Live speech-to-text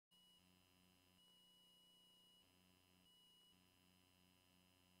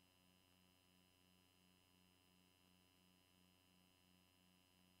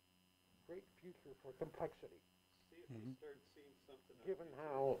great future for complexity. Mm-hmm. Given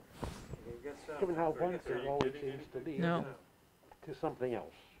how one thing always seems to lead to something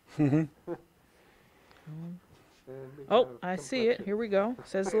else. Mm-hmm. Oh, I see it. Here we go. It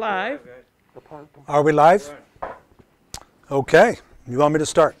says live. Are we live? Okay. You want me to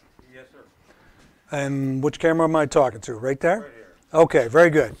start? Yes, sir. And which camera am I talking to? Right there? Right here. Okay, very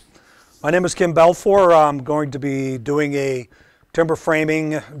good. My name is Kim Belfour. I'm going to be doing a timber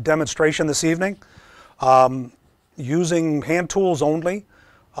framing demonstration this evening using hand tools only.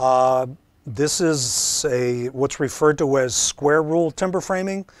 This is what's referred to as square rule timber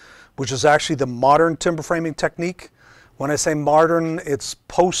framing, which is actually the modern timber framing technique. When I say modern, it's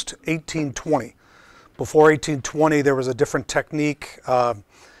post 1820. Before 1820, there was a different technique.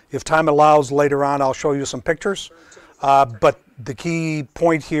 If time allows, later on, I'll show you some pictures. But the key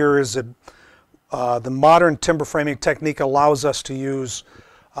point here is that the modern timber framing technique allows us to use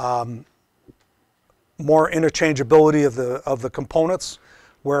more interchangeability of the components,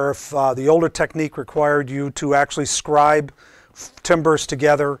 where if the older technique required you to actually scribe timbers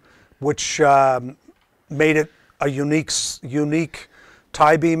together, which made it a unique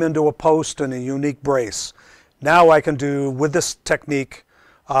tie beam into a post and a unique brace. Now I can do, with this technique,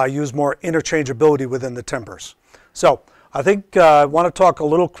 use more interchangeability within the timbers. So I think I want to talk a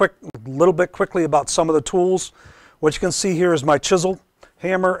little bit quickly about some of the tools. What you can see here is my chisel,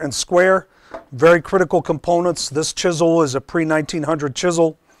 hammer, and square. Very critical components. This chisel is a pre-1900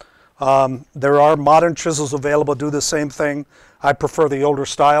 chisel. There are modern chisels available to do the same thing. I prefer the older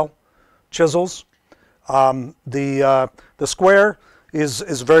style chisels. The square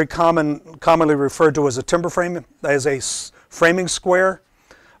is very commonly referred to as a timber frame, as a framing square.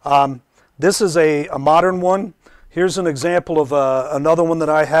 This is a modern one. Here's an example of another one that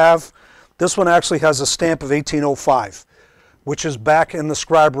I have. This one actually has a stamp of 1805, which is back in the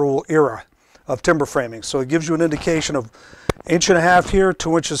scribe rule era of timber framing. So it gives you an indication of 1.5 inches here,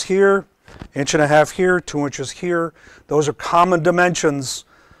 2 inches here, 1.5 inches here, 2 inches here. Those are common dimensions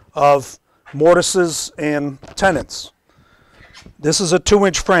of mortises and tenons. This is a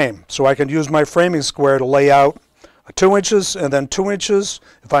 2-inch frame, so I can use my framing square to lay out 2 inches and then 2 inches.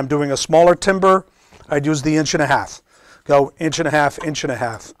 If I'm doing a smaller timber, I'd use the 1.5 inches. Go 1.5 inches, 1.5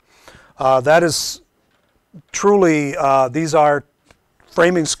 inches. That is truly, these are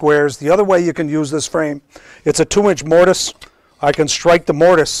framing squares. The other way you can use this frame, it's a 2-inch mortise. I can strike the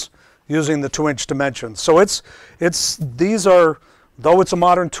mortise using the 2-inch dimensions. So these are, though it's a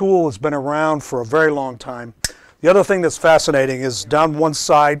modern tool, it's been around for a very long time. The other thing that's fascinating is down one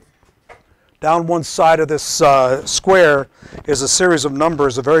side of this square is a series of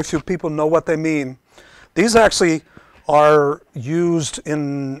numbers that very few people know what they mean. These actually are used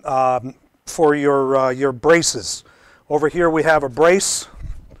in for your braces. Over here we have a brace,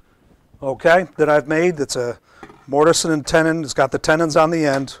 okay, that I've made. That's a mortise and tenon. It's got the tenons on the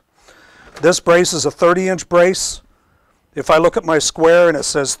end. This brace is a 30-inch brace. If I look at my square and it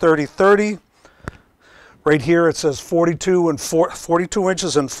says 30-30, right here it says 42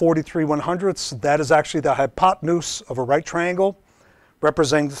 inches and 43 1/100ths. That is actually the hypotenuse of a right triangle,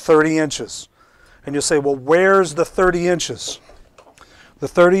 representing 30 inches. And you say, well, where's the 30 inches? The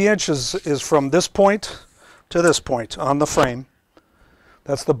 30 inches is from this point to this point on the frame.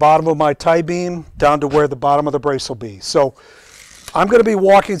 That's the bottom of my tie beam down to where the bottom of the brace will be. So I'm going to be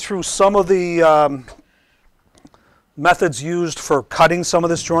walking through some of the methods used for cutting some of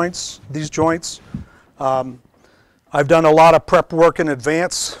these joints. I've done a lot of prep work in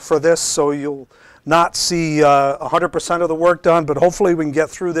advance for this, so you'll not see 100% of the work done, but hopefully we can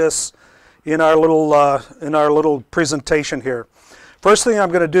get through this in our little presentation here. First thing I'm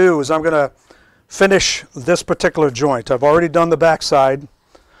going to do is I'm going to finish this particular joint. I've already done the back side.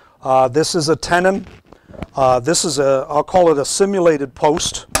 This is a tenon. This is I'll call it a simulated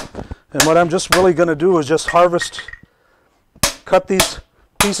post. And what I'm just really going to do is just cut these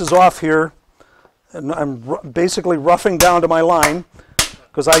pieces off here. And I'm basically roughing down to my line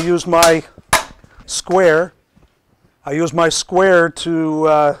because I use my square. I use my square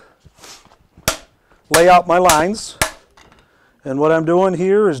to lay out my lines. And what I'm doing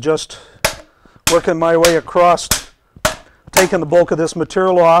here is just working my way across, taking the bulk of this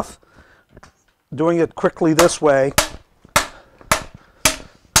material off, doing it quickly this way.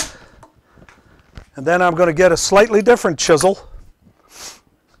 And then I'm going to get a slightly different chisel.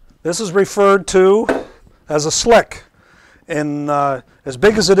 This is referred to as a slick. And as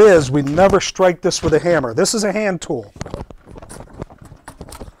big as it is, we never strike this with a hammer. This is a hand tool.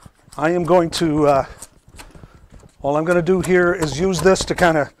 I am going to, all I'm going to do here is use this to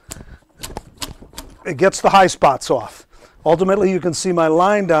kind of, it gets the high spots off. Ultimately, you can see my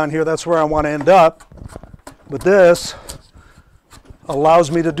line down here. That's where I want to end up. But this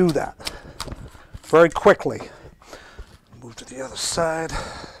allows me to do that very quickly. Move to the other side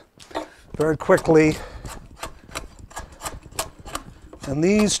very quickly. And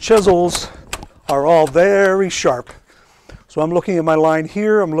these chisels are all very sharp. So I'm looking at my line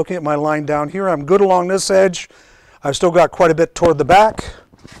here. I'm looking at my line down here. I'm good along this edge. I've still got quite a bit toward the back.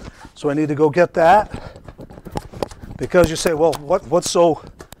 So I need to go get that. Because you say, well, what's so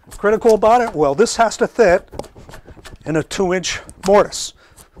critical about it? Well, this has to fit in a 2-inch mortise.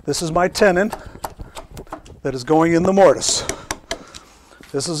 This is my tenon that is going in the mortise.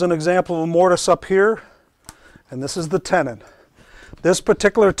 This is an example of a mortise up here, and this is the tenon. This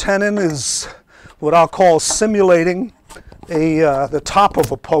particular tenon is what I'll call simulating the top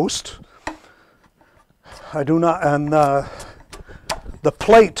of a post. I do not, and the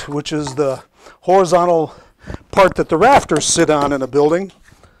plate, which is the horizontal part that the rafters sit on in a building,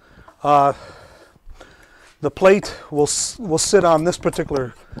 the plate will sit on this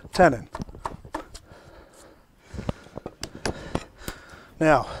particular tenon.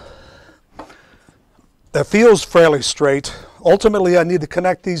 Now, that feels fairly straight. Ultimately, I need to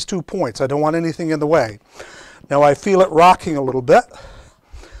connect these 2 points. I don't want anything in the way. Now, I feel it rocking a little bit.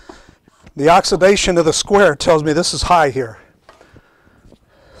 The oxidation of the square tells me this is high here.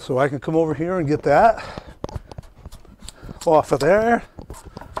 So I can come over here and get that off of there.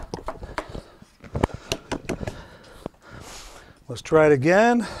 Let's try it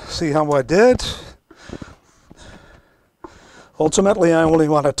again, see how I did. Ultimately, I only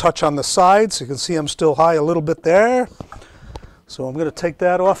want to touch on the sides. You can see I'm still high a little bit there. So I'm going to take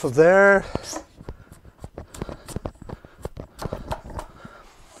that off of there.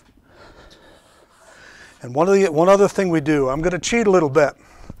 And one other thing we do, I'm going to cheat a little bit.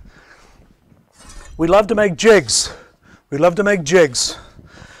 We love to make jigs. We love to make jigs.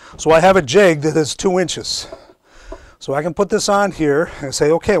 So I have a jig that is 2 inches. So I can put this on here and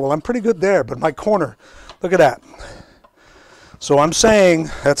say, okay, well, I'm pretty good there, but my corner, look at that. So I'm saying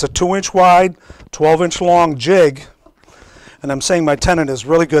that's a 2-inch wide, 12-inch long jig, and I'm saying my tenon is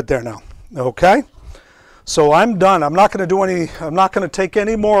really good there now. Okay? So I'm done. I'm not going to take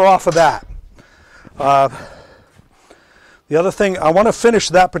any more off of that. The other thing, I want to finish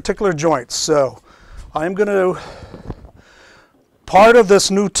that particular joint. So I'm going to, part of this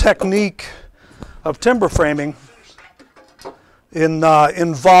new technique of timber framing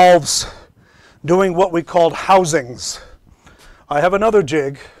involves doing what we call housings. I have another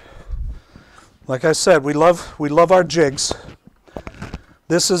jig. Like I said, we love our jigs.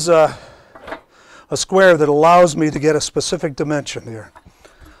 This is a square that allows me to get a specific dimension here.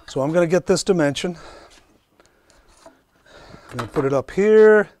 So I'm going to get this dimension. I'm going to put it up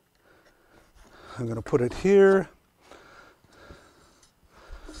here. I'm going to put it here.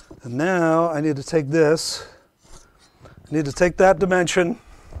 And now I need to take this. I need to take that dimension.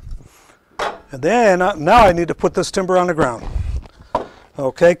 And then now I need to put this timber on the ground.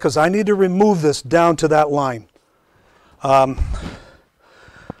 Okay, because I need to remove this down to that line. I'm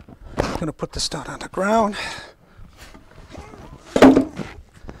going to put this down on the ground.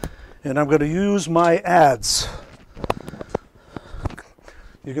 And I'm going to use my adze.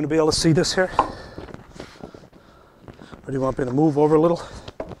 You're going to be able to see this here? Or do you want me to move over a little?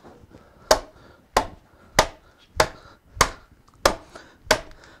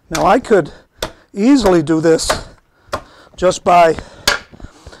 Now I could easily do this just by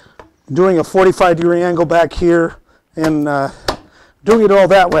doing a 45-degree angle back here and doing it all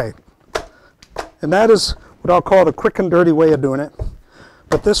that way. And that is what I'll call the quick and dirty way of doing it.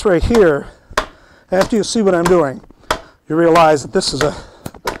 But this right here, after you see what I'm doing, you realize that this is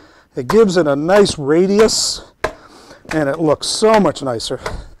it gives it a nice radius and it looks so much nicer.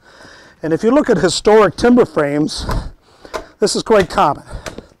 And if you look at historic timber frames, this is quite common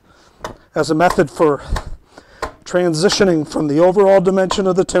as a method for transitioning from the overall dimension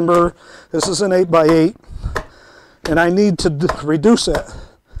of the timber. This is an 8x8, and I need to reduce it.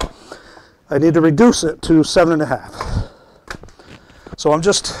 I need to reduce it to 7.5. So I'm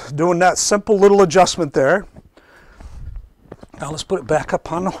just doing that simple little adjustment there. Now let's put it back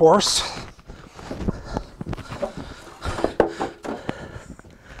up on the horse.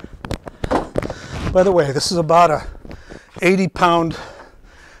 By the way, this is about a 80-pound,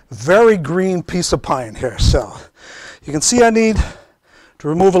 very green piece of pine here. So you can see I need to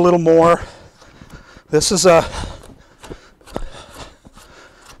remove a little more. This is a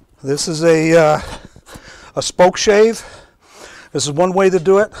spoke shave. This is one way to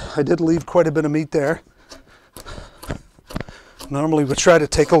do it. I did leave quite a bit of meat there. Normally we try to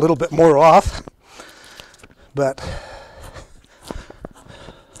take a little bit more off, but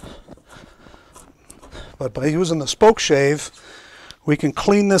But by using the spoke shave, we can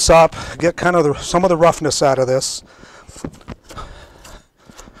clean this up, get kind of some of the roughness out of this.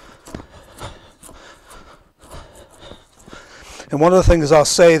 And one of the things I'll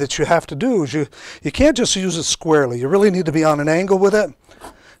say that you have to do is you can't just use it squarely. You really need to be on an angle with it.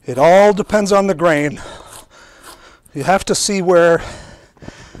 It all depends on the grain. You have to see where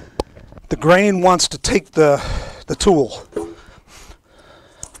the grain wants to take the tool.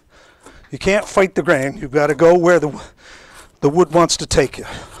 You can't fight the grain. You've got to go where the wood wants to take you.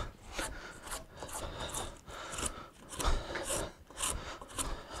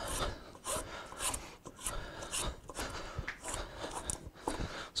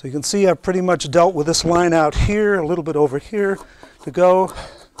 So you can see I've pretty much dealt with this line out here, a little bit over here to go.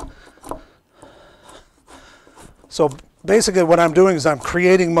 So basically what I'm doing is I'm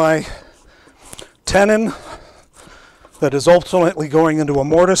creating my tenon that is ultimately going into a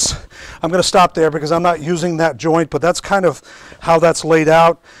mortise. I'm going to stop there because I'm not using that joint, but that's kind of how that's laid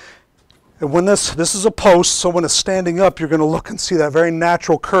out. And when this is a post, so when it's standing up, you're going to look and see that very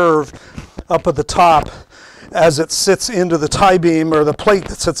natural curve up at the top as it sits into the tie beam or the plate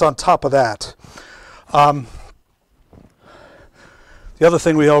that sits on top of that. The other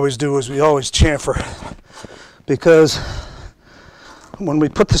thing we always do is we always chamfer, because when we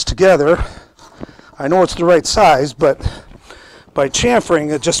put this together, I know it's the right size, but by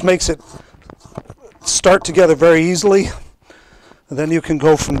chamfering, it just makes it start together very easily, and then you can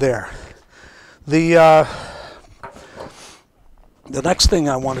go from there. The next thing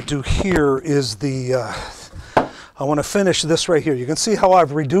I want to do here is I want to finish this right here. You can see how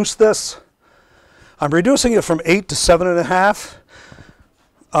I've reduced this. I'm reducing it from 8 to 7.5.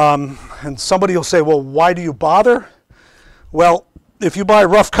 And somebody will say, well, why do you bother? Well, if you buy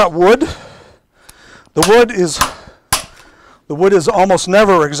rough cut wood, the wood is almost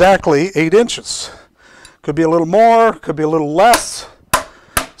never exactly 8 inches. Could be a little more, could be a little less.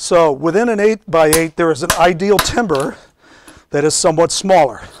 So within an 8 by 8, there is an ideal timber that is somewhat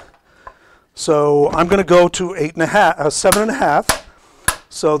smaller. So I'm going to go to 7.5.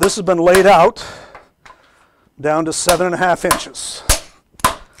 So this has been laid out down to 7.5 inches.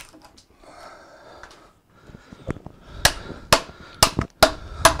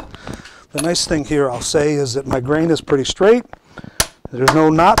 The nice thing here I'll say is that my grain is pretty straight. There's no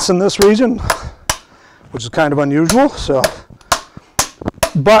knots in this region, which is kind of unusual.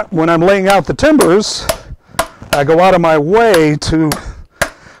 But when I'm laying out the timbers, I go out of my way to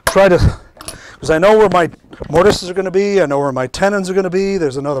try to, because I know where my mortises are going to be, I know where my tenons are going to be,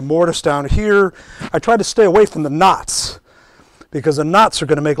 there's another mortise down here. I try to stay away from the knots, because the knots are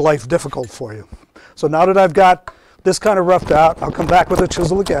going to make life difficult for you. So now that I've got this kind of roughed out, I'll come back with a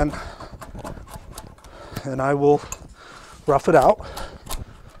chisel again, and I will rough it out.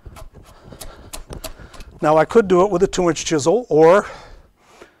 Now I could do it with a 2-inch chisel, or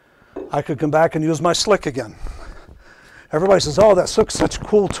I could come back and use my slick again. Everybody says, oh, that's such a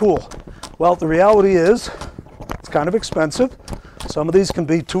cool tool. Well, the reality is it's kind of expensive. Some of these can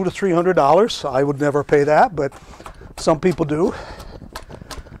be $200 to $300. I would never pay that, but some people do.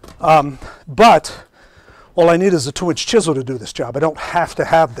 But all I need is a 2-inch chisel to do this job. I don't have to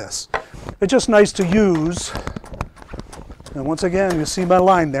have this. It's just nice to use. And once again, you see my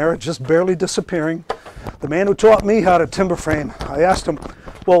line there, it's just barely disappearing. The man who taught me how to timber frame, I asked him,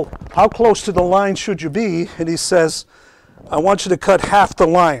 well, how close to the line should you be? And he says, I want you to cut half the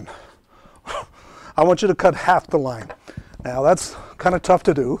line. I want you to cut half the line. Now that's kind of tough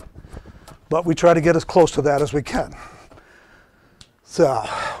to do, but we try to get as close to that as we can. So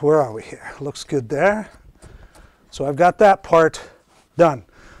where are we here? Looks good there. So I've got that part done.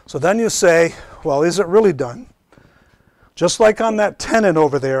 So then you say, well, is it really done? Just like on that tenon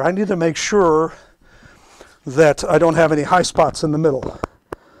over there, I need to make sure that I don't have any high spots in the middle.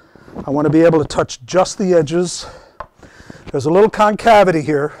 I want to be able to touch just the edges. There's a little concavity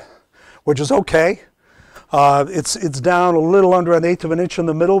here, which is okay. It's down a little under 1/8 of an inch in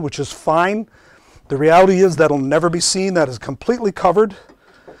the middle, which is fine. The reality is that'll never be seen. That is completely covered,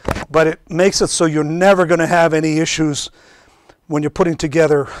 but it makes it so you're never going to have any issues when you're putting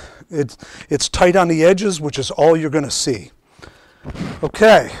together. It's tight on the edges, which is all you're going to see.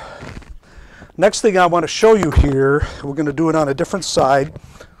 Okay. Next thing I want to show you here, we're going to do it on a different side,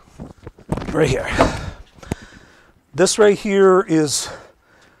 right here. This right here is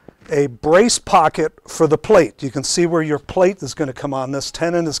a brace pocket for the plate. You can see where your plate is going to come on. This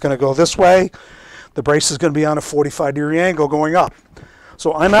tenon is going to go this way. The brace is going to be on a 45-degree angle going up.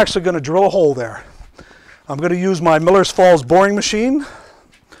 So I'm actually going to drill a hole there. I'm going to use my Miller's Falls boring machine.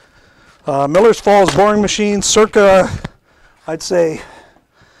 Miller's Falls boring machine, circa, I'd say,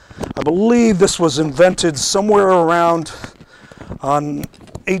 I believe this was invented somewhere around on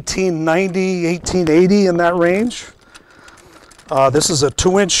 1890, 1880, in that range. This is a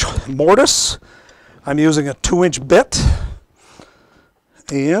 2-inch mortise. I'm using a 2-inch bit,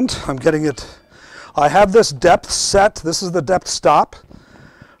 and I'm getting it. I have this depth set. This is the depth stop.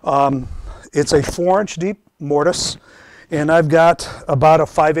 It's a 4-inch deep mortise, and I've got about a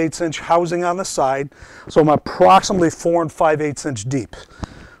 5/8 inch housing on the side, so I'm approximately 4 5/8 inch deep.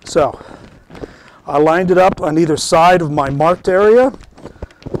 So I lined it up on either side of my marked area.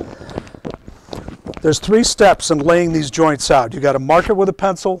 There's 3 steps in laying these joints out. You got to mark it with a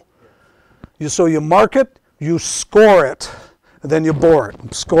pencil. So you mark it, you score it, and then you bore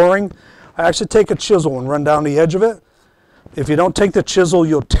it. Scoring, I actually take a chisel and run down the edge of it. If you don't take the chisel,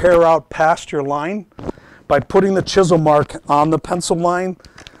 you'll tear out past your line. By putting the chisel mark on the pencil line,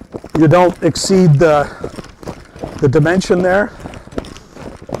 you don't exceed the dimension there.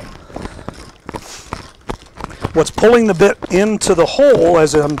 What's pulling the bit into the hole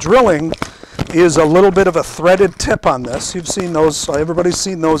as I'm drilling is a little bit of a threaded tip on this. You've seen those, everybody's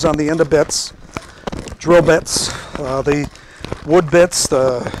seen those on the end of bits, drill bits, the wood bits,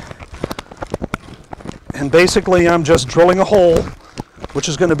 and basically I'm just drilling a hole, which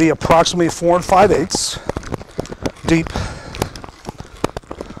is going to be approximately 4 5/8 deep.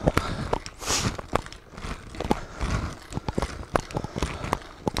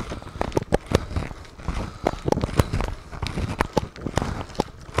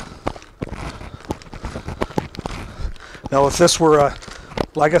 Now if this were,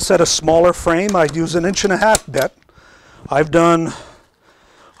 like I said, a smaller frame, I'd use an 1.5 inch bit. I've done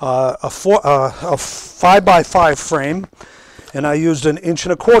a 5x5 frame, and I used an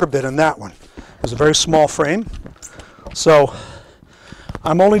 1.25 inch bit in that one. It was a very small frame. So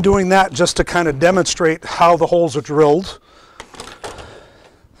I'm only doing that just to kind of demonstrate how the holes are drilled.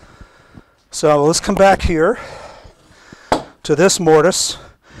 So let's come back here to this mortise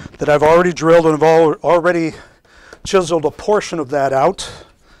that I've already drilled, and I've already chiseled a portion of that out.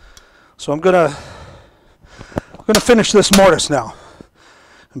 So I'm gonna finish this mortise now.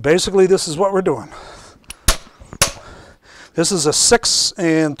 And basically this is what we're doing. This is a 6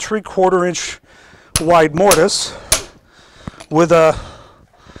 3/4 inch wide mortise with a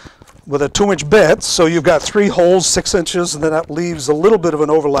 2-inch bit. So you've got 3 holes, 6 inches, and then that leaves a little bit of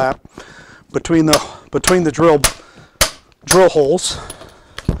an overlap between the drill holes.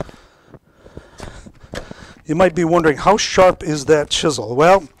 You might be wondering, how sharp is that chisel?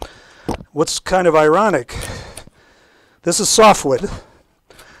 Well, what's kind of ironic, this is softwood.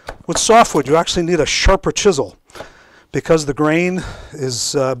 With softwood, you actually need a sharper chisel because the grain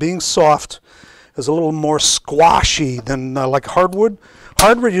is being soft is a little more squashy than like hardwood.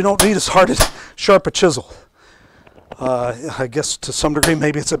 Hardwood, you don't need as sharp a chisel. I guess to some degree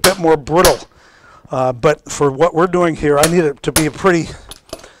maybe it's a bit more brittle, but for what we're doing here, I need it to be a pretty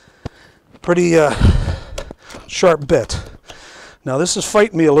sharp bit. Now this is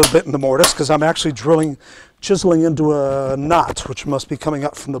fighting me a little bit in the mortise because I'm actually chiseling into a knot, which must be coming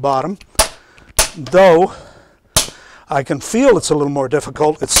up from the bottom. Though I can feel it's a little more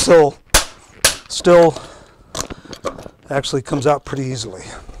difficult, it's still actually comes out pretty easily.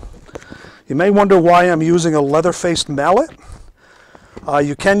 You may wonder why I'm using a leather-faced mallet.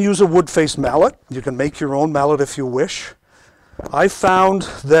 You can use a wood-faced mallet. You can make your own mallet if you wish. I found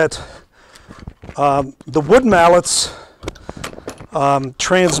that the wood mallets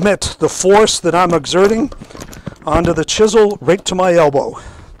transmit the force that I'm exerting onto the chisel right to my elbow.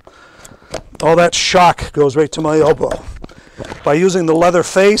 All that shock goes right to my elbow. By using the leather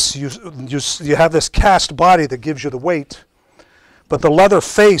face, you have this cast body that gives you the weight, but the leather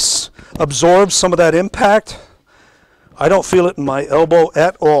face absorbs some of that impact. I don't feel it in my elbow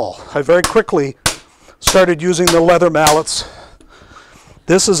at all. I very quickly started using the leather mallets.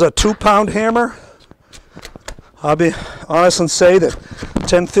 This is a 2-pound hammer. I'll be honest and say that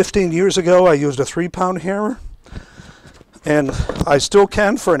 10-15 years ago I used a 3-pound hammer, and I still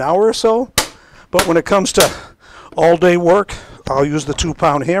can for an hour or so, but when it comes to all-day work, I'll use the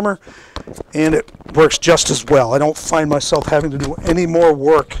 2-pound hammer, and it works just as well. I don't find myself having to do any more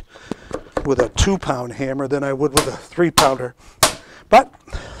work with a 2-pound hammer than I would with a 3-pounder. But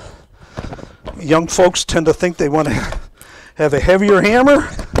young folks tend to think they want to have a heavier hammer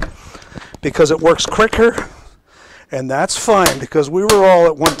because it works quicker, and that's fine because we were all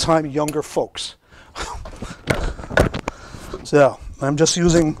at one time younger folks. So I'm just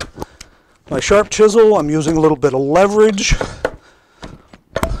using my sharp chisel. I'm using a little bit of leverage.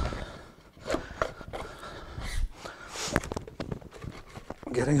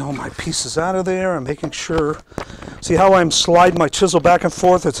 Getting all my pieces out of there. I'm making sure See how I'm sliding my chisel back and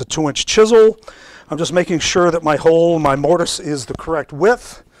forth? It's a 2-inch chisel. I'm just making sure that my hole, my mortise is the correct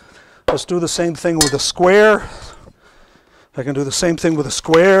width. Let's do the same thing with a square. I can do the same thing with a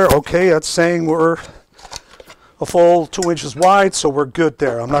square. Okay, that's saying we're a full 2 inches wide, so we're good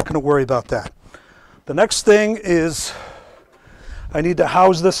there. I'm not going to worry about that. The next thing is I need to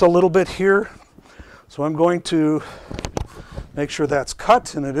house this a little bit here. So I'm going to make sure that's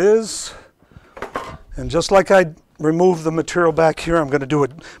cut, and it is. And just like I removed the material back here, I'm going to do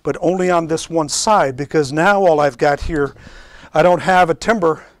it, but only on this one side, because now all I've got here, I don't have a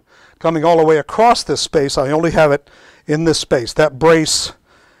timber coming all the way across this space. I only have it in this space. That brace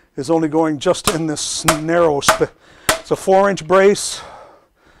is only going just in this narrow space. It's a 4-inch brace.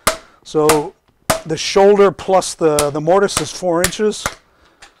 So the shoulder plus the mortise is 4 inches.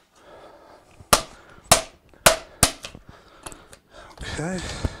 Okay.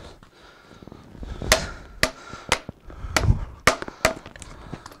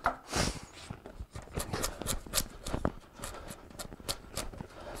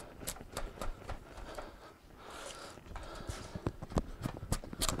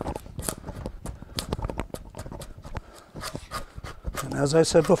 And as I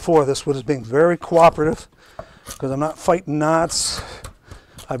said before, this wood is being very cooperative because I'm not fighting knots.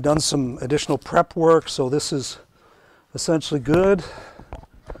 I've done some additional prep work, so this is essentially good.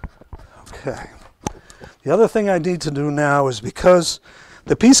 Okay. The other thing I need to do now is, because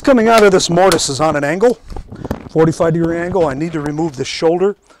the piece coming out of this mortise is on an angle, 45-degree angle, I need to remove the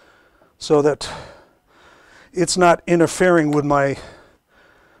shoulder so that it's not interfering with my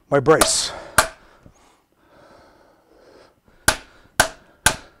brace.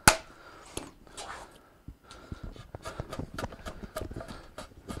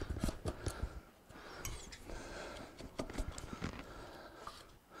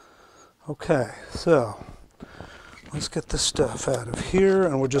 Okay, so let's get this stuff out of here,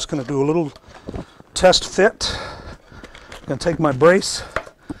 and we're just going to do a little test fit. I'm going to take my brace.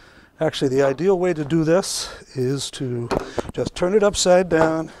 Actually, the ideal way to do this is to just turn it upside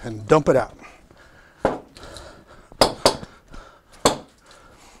down and dump it out.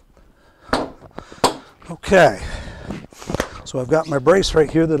 Okay, so I've got my brace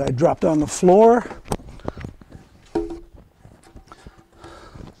right here that I dropped on the floor.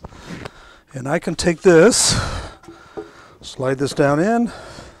 And I can take this, slide this down in,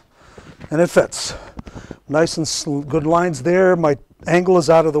 and it fits. Nice and good lines there. My angle is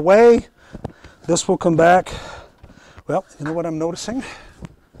out of the way. This will come back. Well, you know what I'm noticing?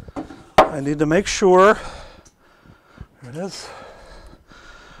 I need to make sure, there it is.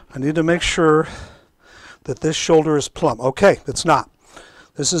 I need to make sure that this shoulder is plumb. Okay, it's not.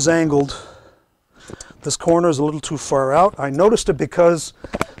 This is angled. This corner is a little too far out. I noticed it because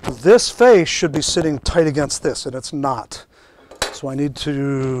this face should be sitting tight against this, and it's not. So I need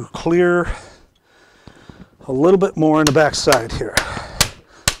to clear a little bit more on the back side here.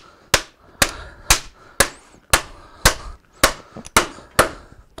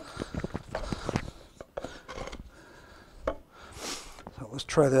 So let's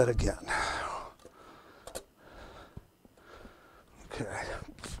try that again. Okay,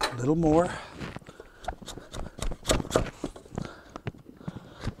 a little more.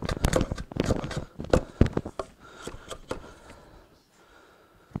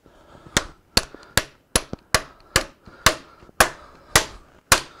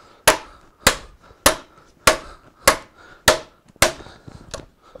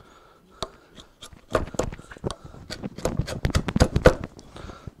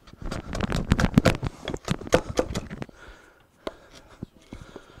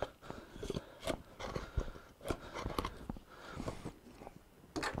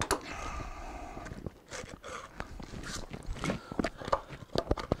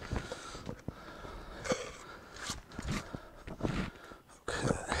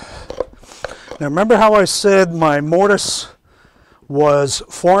 Now remember how I said my mortise was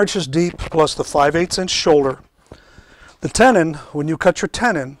 4 inches deep plus the 5/8 inch shoulder. The tenon, when you cut your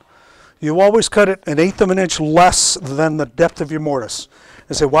tenon, you always cut it 1/8 of an inch less than the depth of your mortise.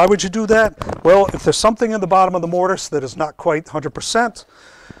 And say, why would you do that? Well, if there's something in the bottom of the mortise that is not quite 100%,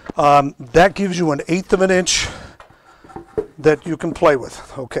 that gives you 1/8 of an inch that you can play with.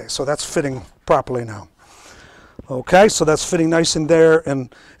 Okay, so that's fitting properly now. Okay, so that's fitting nice in there,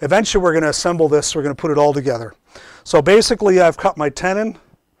 and eventually we're going to assemble this. We're going to put it all together. So basically I've cut my tenon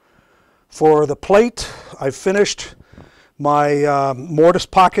for the plate. I've finished my mortise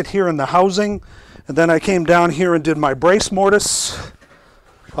pocket here in the housing, and then I came down here and did my brace mortise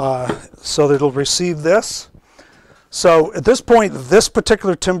so that it'll receive this. So at this point, this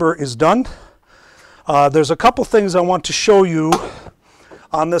particular timber is done. There's a couple things I want to show you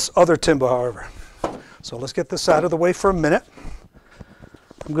on this other timber, however. So let's get this out of the way for a minute.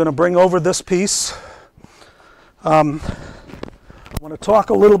 I'm going to bring over this piece. I want to talk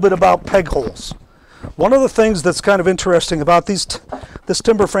a little bit about peg holes. One of the things that's kind of interesting about this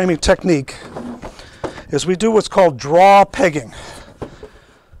timber framing technique is we do what's called draw pegging.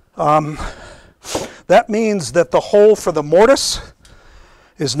 That means that the hole for the mortise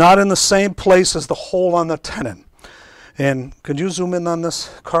is not in the same place as the hole on the tenon. And could you zoom in on this,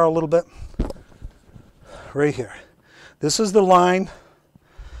 Carl, a little bit? Right here. This is the line,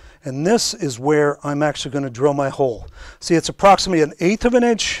 and this is where I'm actually going to drill my hole. See, it's approximately 1/8 of an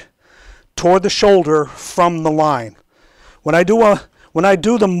inch toward the shoulder from the line. When I drill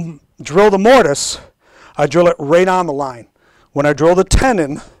the mortise, I drill it right on the line. When I drill the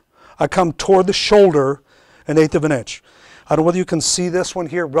tenon, I come toward the shoulder 1/8 of an inch. I don't know whether you can see this one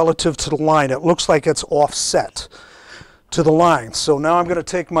here relative to the line. It looks like it's offset to the line. So now I'm going to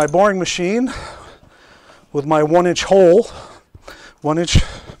take my boring machine with my 1-inch hole, 1-inch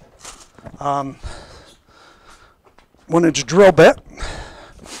drill bit.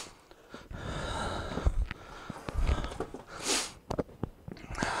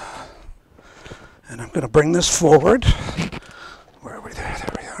 And I'm going to bring this forward. Where are we there?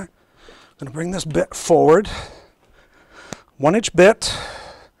 There we are. I'm going to bring this bit forward. 1-inch bit.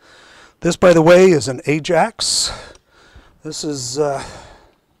 This, by the way, is an Ajax. This is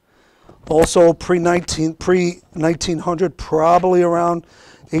also pre-1900, probably around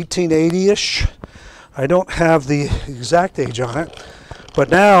 1880-ish. I don't have the exact age on it. But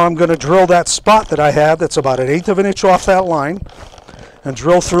now I'm going to drill that spot that I have that's about 1/8 of an inch off that line and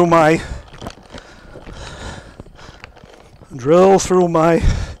drill through my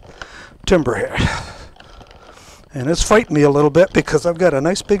timber here. And it's fighting me a little bit because I've got a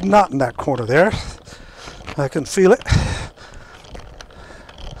nice big knot in that corner there. I can feel it.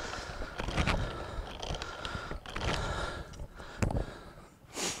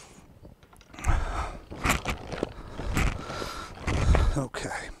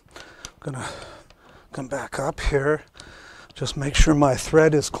 Okay, I'm gonna come back up here, just make sure my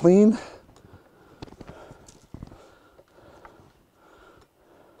thread is clean.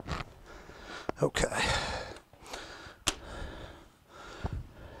 Okay.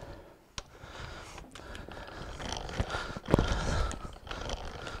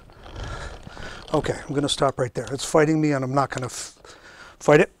 Okay, I'm going to stop right there. It's fighting me and I'm not going to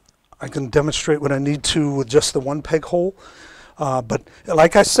fight it. I can demonstrate what I need to with just the one peg hole. But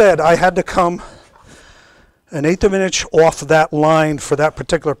like I said, I had to come 1/8 of an inch off that line for that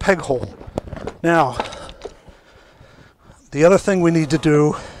particular peg hole. Now, the other thing we need to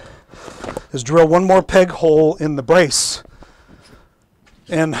do is drill one more peg hole in the brace.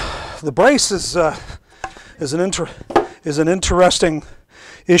 And the brace is an interesting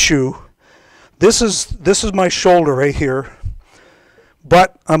issue. This is my shoulder right here,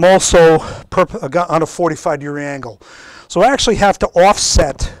 but I'm also on a 45-degree angle. So I actually have to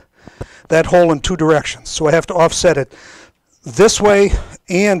offset that hole in 2 directions. So I have to offset it this way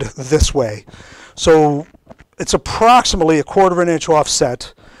and this way. So it's approximately 1/4 of an inch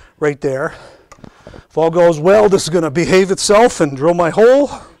offset right there. If all goes well, this is going to behave itself and drill my hole.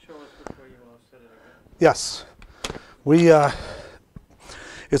 Show us before you offset it again. Yes.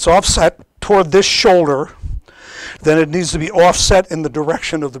 It's offset toward this shoulder, then it needs to be offset in the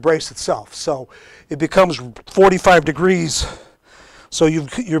direction of the brace itself. So it becomes 45 degrees. So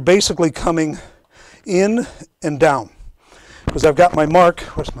you're basically coming in and down. Because I've got my mark,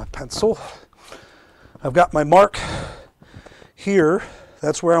 where's my pencil? I've got my mark here.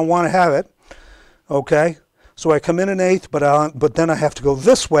 That's where I want to have it. Okay, so I come in 1/8, but then I have to go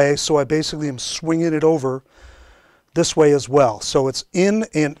this way, so I basically am swinging it over this way as well. So it's in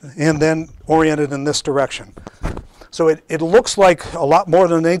and then oriented in this direction. So it looks like a lot more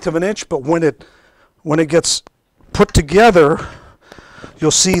than 1/8 of an inch, but when it gets put together,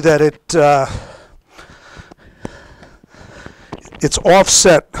 you'll see that its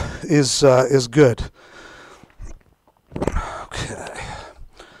offset is good. Okay.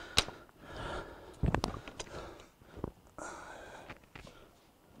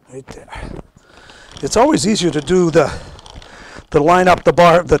 Right there. It's always easier to do the line up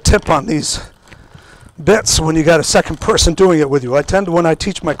the tip on these bits when you got a second person doing it with you. I tend to, when I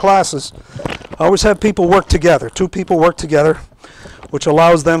teach my classes, I always have people work together. 2 people work together, which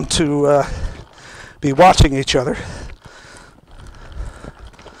allows them to be watching each other.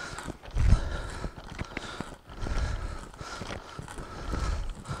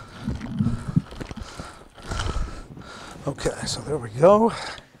 Okay, so there we go.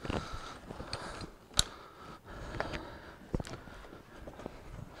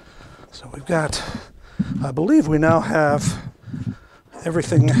 we've got, I believe we now have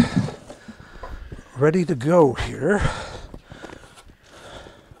everything ready to go here.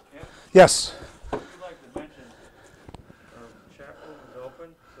 Yes? Would you like to mention our chat room is open,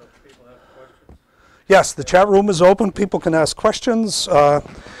 so if people have questions? Yes, the chat room is open. People can ask questions.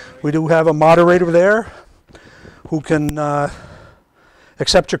 We do have a moderator there who can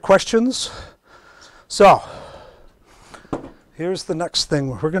accept your questions. So, here's the next thing.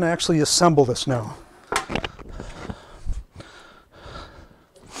 We're going to actually assemble this now.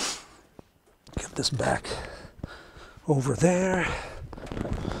 Get this back over there.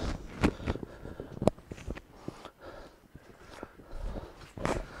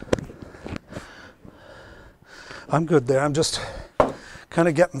 I'm good there. I'm just kind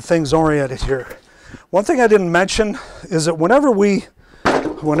of getting things oriented here. One thing I didn't mention is that whenever we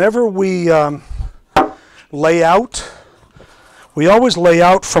lay out, we always lay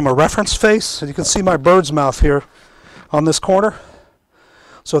out from a reference face. And you can see my bird's mouth here on this corner.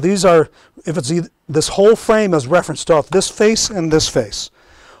 So these are, if it's this whole frame is referenced off this face and this face.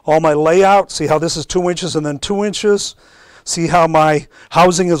 All my layout, see how this is 2 inches and then 2 inches. See how my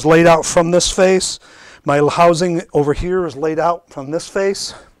housing is laid out from this face. My housing over here is laid out from this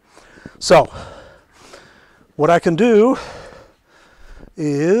face. So, what I can do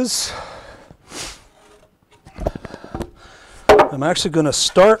is, I'm actually going to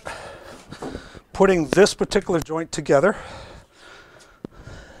start putting this particular joint together.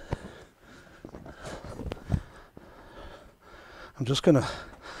 I'm just going to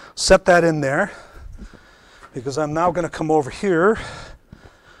set that in there because I'm now going to come over here.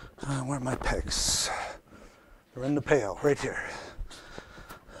 Where are my pegs? They're in the pail, right here.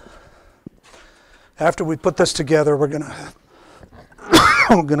 After we put this together, we're gonna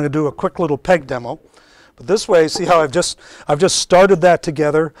do a quick little peg demo. But this way, see how I've just started that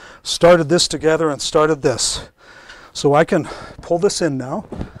together, started this together, and started this. So I can pull this in now.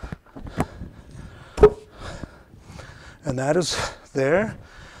 And that is there.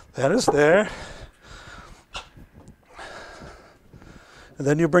 That is there. And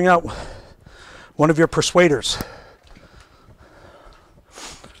then you bring out one of your persuaders.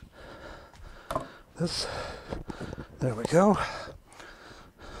 This, there we go.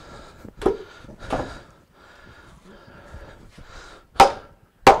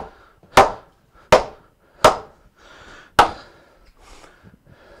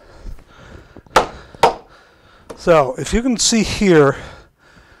 So if you can see here,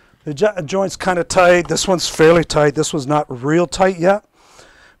 the joint's kind of tight. This one's fairly tight. This one's not real tight yet.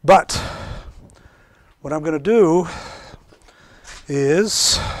 But what I'm going to do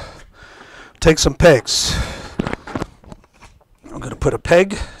is take some pegs. I'm going to put a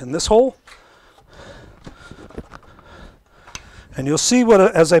peg in this hole. And you'll see what,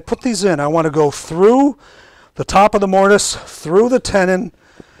 as I put these in, I want to go through the top of the mortise, through the tenon,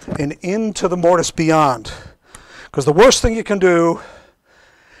 and into the mortise beyond. Because the worst thing you can do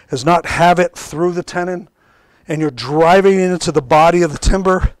is not have it through the tenon and you're driving it into the body of the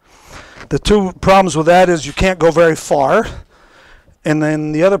timber. The two problems with that is you can't go very far. And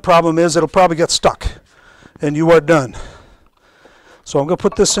then the other problem is it'll probably get stuck and you are done. So I'm going to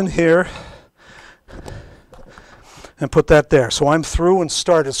put this in here and put that there. So I'm through and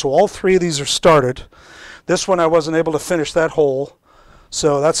started. So all three of these are started. This one I wasn't able to finish that hole.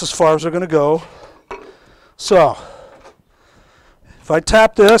 So that's as far as we're going to go. So if I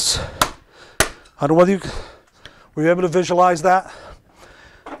tap this, I don't know whether were you able to visualize that?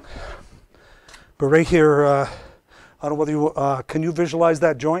 But right here, I don't know whether you, can you visualize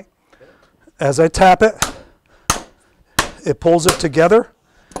that joint? As I tap it, it pulls it together.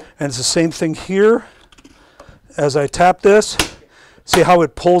 And it's the same thing here. As I tap this, see how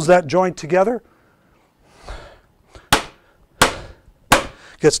it pulls that joint together?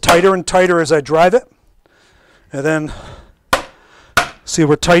 Gets tighter and tighter as I drive it. And then, see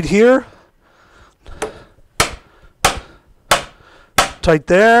we're tight here. Tight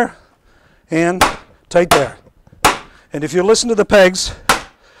there. And tight there. And if you listen to the pegs,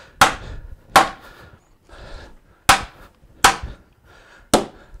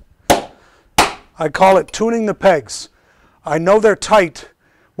 I call it tuning the pegs. I know they're tight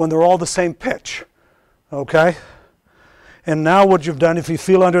when they're all the same pitch. Okay? And now what you've done, if you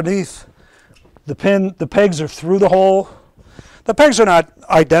feel underneath, the pegs are through the hole. The pegs are not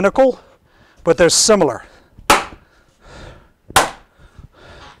identical, but they're similar.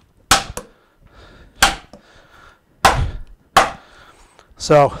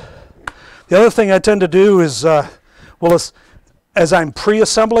 So the other thing I tend to do is, as I'm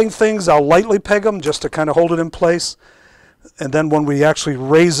pre-assembling things, I'll lightly peg them just to kind of hold it in place. And then when we actually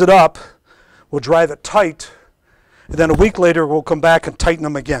raise it up, We'll drive it tight, and then a week later we'll come back and tighten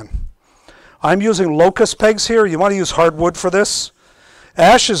them again. I'm using locust pegs here. You want to use hardwood for this.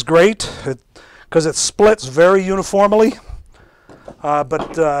 Ash is great because it splits very uniformly,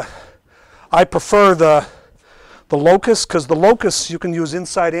 but I prefer the locust because the locust you can use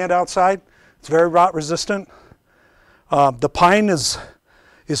inside and outside. It's very rot resistant. The pine is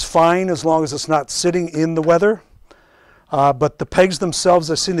fine as long as it's not sitting in the weather, but the pegs themselves,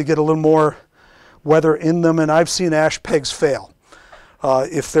 I seem to get a little more weather in them, and I've seen ash pegs fail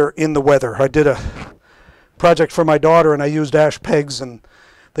if they're in the weather. I did a project for my daughter and I used ash pegs and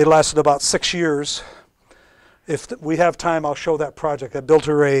they lasted about 6 years. If we have time, I'll show that project. I built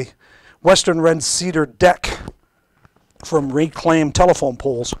her a Western red cedar deck from reclaimed telephone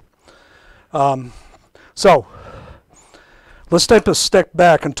poles. So let's take a step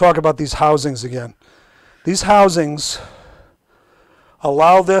back and talk about these housings again. These housings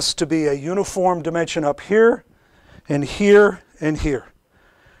allow this to be a uniform dimension up here and here and here.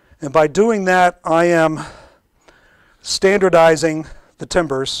 And by doing that, I am standardizing the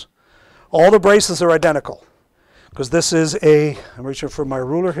timbers. All the braces are identical because this is I'm reaching for my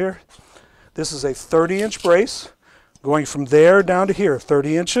ruler here. This is a 30-inch brace going from there down to here,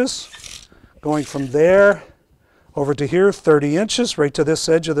 30 inches. Going from there over to here, 30 inches, right to this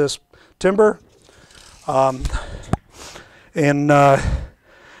edge of this timber. When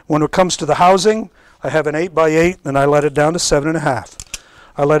it comes to the housing, I have an 8x8 and I let it down to 7.5.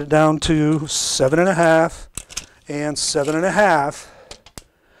 I let it down to 7.5 and 7.5.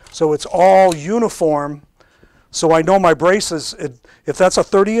 So it's all uniform. So I know my braces, if that's a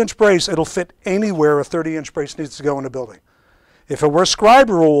 30-inch brace, it'll fit anywhere a 30-inch brace needs to go in a building. If it were scribe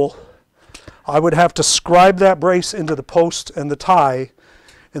rule, I would have to scribe that brace into the post and the tie,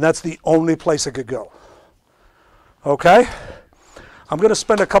 and that's the only place it could go. Okay? I'm going to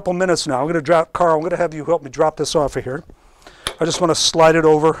spend a couple minutes now. Carl, I'm going to have you help me drop this off of here. I just want to slide it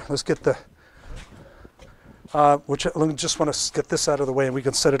over. Let's get the, just want to get this out of the way and we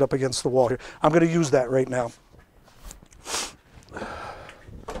can set it up against the wall here. I'm going to use that right now.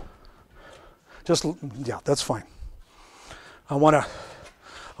 Yeah, that's fine. I want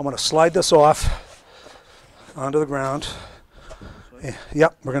to slide this off onto the ground.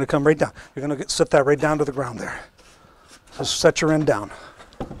 Yep, we're going to come right down. You're going to set that right down to the ground there. Just set your end down.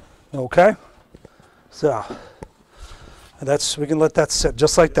 Okay? So, and we can let that sit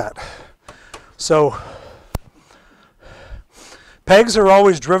just like that. So, pegs are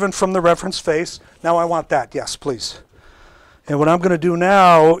always driven from the reference face. Now I want that, yes, please. And what I'm going to do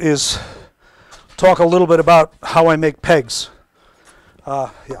now is talk a little bit about how I make pegs.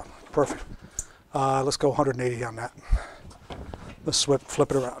 Yeah, perfect. Let's go 180 on that. Let's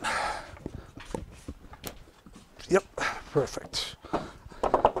flip it around. Yep, perfect.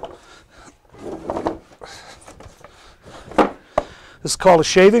 This is called a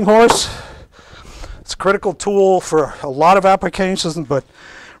shaving horse. It's a critical tool for a lot of applications, but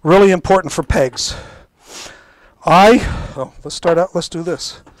really important for pegs. Let's start out, let's do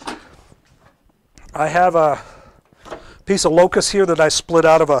this. I have a piece of locust here that I split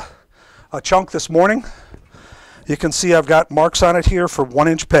out of a chunk this morning. You can see I've got marks on it here for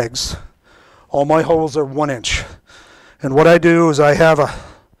 1-inch pegs. All my holes are 1 inch. And what I do is I have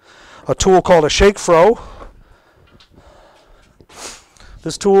a tool called a shake fro.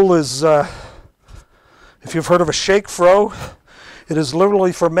 This tool is, if you've heard of a shake fro, it is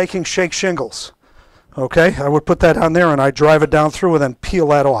literally for making shake shingles. Okay, I would put that on there and I drive it down through and then peel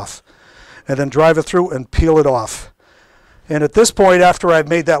that off. And then drive it through and peel it off. And at this point, after I've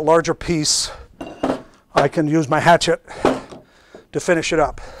made that larger piece, I can use my hatchet to finish it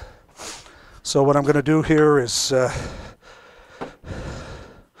up. So what I'm going to do here is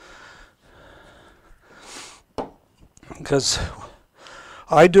because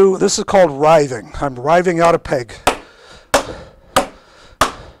this is called riving. I'm riving out a peg.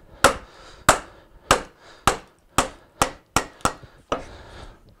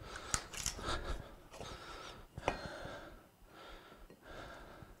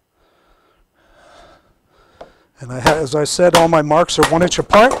 And as I said, all my marks are 1 inch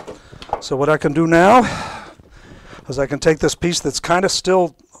apart. So what I can do now is I can take this piece that's kind of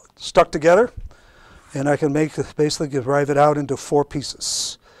still stuck together, and I can basically drive it out into 4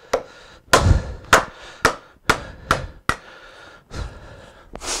 pieces.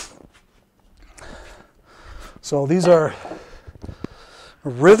 So these are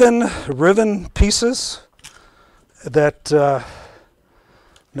riven pieces that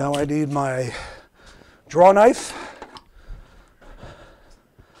now I need my draw knife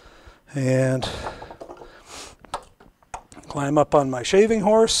and climb up on my shaving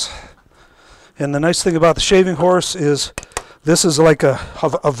horse And the nice thing about the shaving horse is this is like a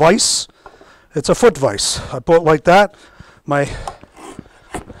vise. It's a foot vise. I pull it like that.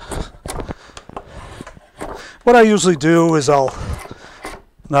 What I usually do is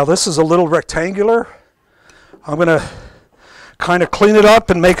now this is a little rectangular. I'm going to kind of clean it up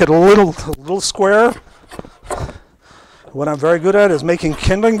and make it a little square. What I'm very good at is making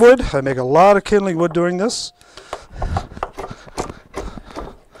kindling wood. I make a lot of kindling wood doing this.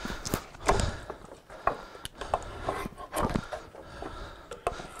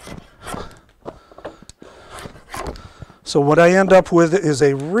 So what I end up with is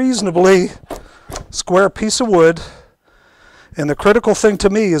a reasonably square piece of wood, and the critical thing to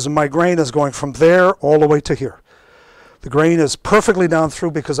me is my grain is going from there all the way to here. The grain is perfectly down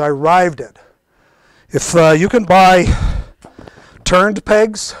through because I rived it. If you can buy turned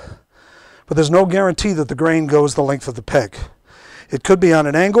pegs, but there's no guarantee that the grain goes the length of the peg. It could be on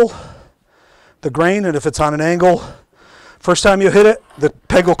an angle, the grain, and if it's on an angle, first time you hit it, the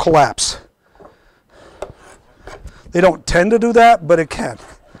peg will collapse. They don't tend to do that, but it can.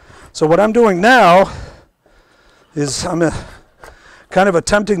 So what I'm doing now is I'm kind of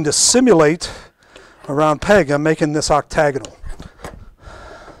attempting to simulate a round peg. I'm making this octagonal.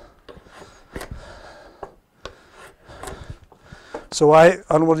 So I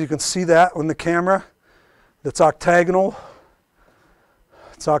don't know whether you can see that on the camera. That's octagonal.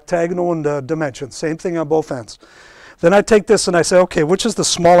 It's octagonal in dimension. Same thing on both ends. Then I take this and I say, okay, which is the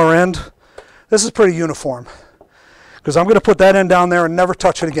smaller end? This is pretty uniform, because I'm going to put that end down there and never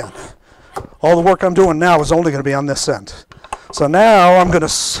touch it again. All the work I'm doing now is only going to be on this end. So now I'm going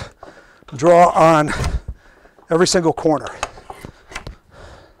to draw on every single corner.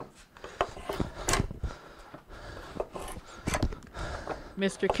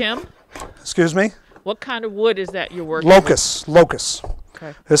 Mr. Kim, Excuse me? what kind of wood is that you're working Locust.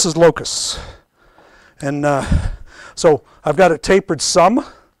 Okay. This is locust. And so I've got it tapered some,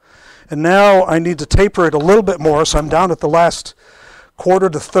 and now I need to taper it a little bit more, so I'm down at the last quarter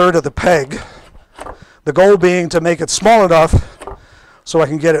to third of the peg. The goal being to make it small enough so I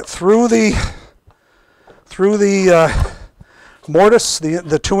can get it through the mortise,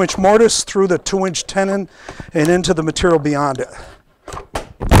 the 2-inch mortise, through the 2-inch tenon, and into the material beyond it.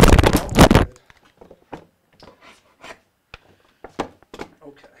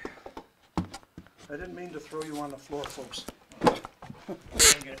 Okay. I didn't mean to throw you on the floor, folks.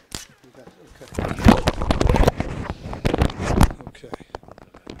 Okay.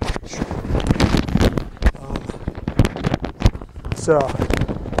 So,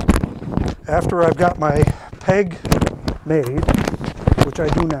 after I've got my peg made, which I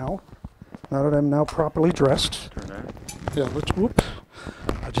do now that I'm now properly dressed. Yeah, let's whoop.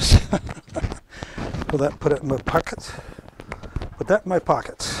 I just put it in my pocket. Put that in my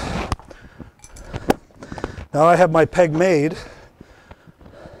pocket. Now I have my peg made.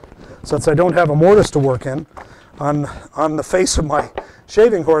 Since I don't have a mortise to work in, on the face of my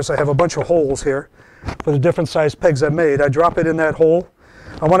shaving horse I have a bunch of holes here for the different size pegs I made. I drop it in that hole.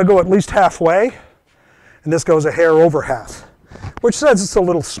 I want to go at least halfway, and this goes a hair over half, which says it's a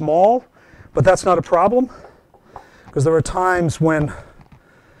little small, but that's not a problem, because there are times when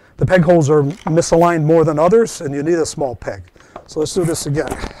the peg holes are misaligned more than others and you need a small peg. So let's do this again.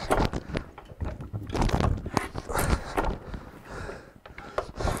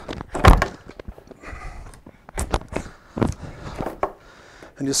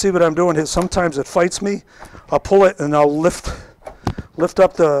 And you see what I'm doing here? Sometimes it fights me. I'll pull it and I'll lift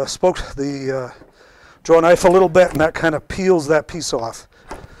up the spoke, the draw knife a little bit, and that kind of peels that piece off.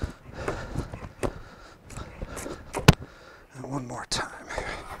 And one more time.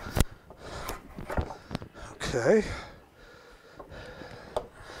 Okay.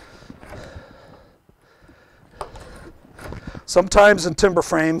 Sometimes in timber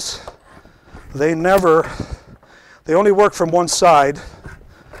frames, they only work from one side,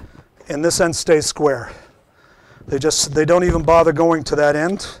 and this end stays square. They don't even bother going to that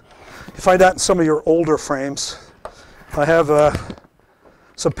end. You find that in some of your older frames. I have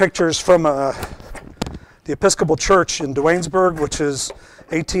some pictures from the Episcopal Church in Duanesburg, which is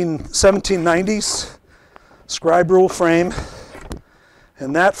 1790s scribe rule frame.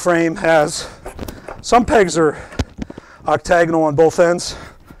 And that frame has, some pegs are octagonal on both ends,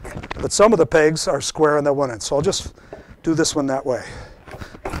 but some of the pegs are square on that one end. So I'll just do this one that way.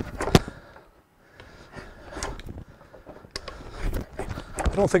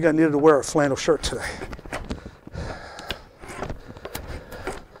 I don't think I needed to wear a flannel shirt today.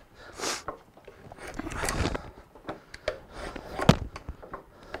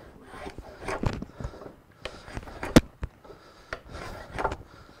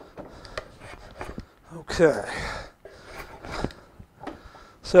 Okay.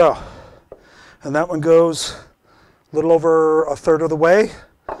 So, and that one goes a little over a third of the way.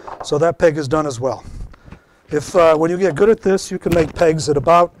 So that peg is done as well. If when you get good at this, you can make pegs at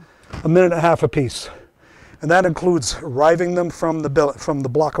about 1.5 minutes a piece. And that includes riving them from the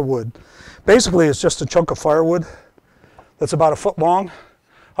block of wood. Basically, it's just a chunk of firewood that's about 1 foot long.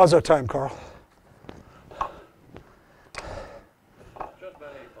 How's our time, Carl? Just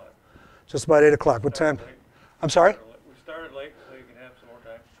about 8 o'clock. Just about 8 o'clock. What time? I'm sorry? We started late, so you can have some more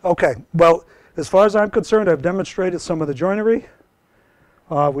time. Okay. Well, as far as I'm concerned, I've demonstrated some of the joinery.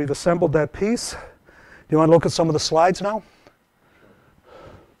 We've assembled that piece. Do you want to look at some of the slides now?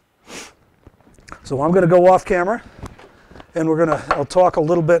 So I'm going to go off camera, and I'll talk a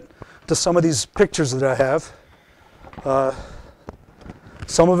little bit to some of these pictures that I have.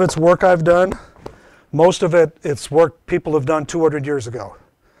 Some of it's work I've done. Most of it's work people have done 200 years ago.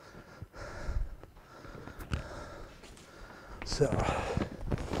 So,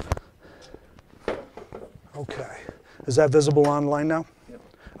 okay. Is that visible online now? Yep.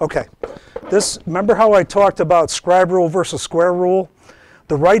 Okay. Remember how I talked about scribe rule versus square rule?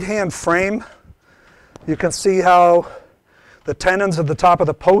 The right-hand frame, you can see how the tenons at the top of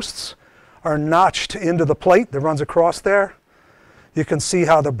the posts are notched into the plate that runs across there. You can see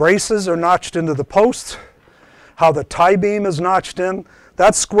how the braces are notched into the posts, how the tie beam is notched in.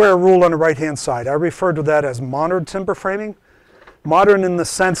 That's square rule on the right-hand side. I refer to that as modern timber framing. Modern in the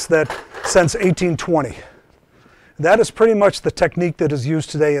sense that since 1820. That is pretty much the technique that is used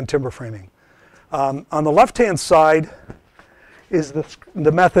today in timber framing. On the left-hand side is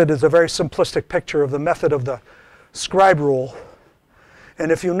the method is a very simplistic picture of the method of the scribe rule.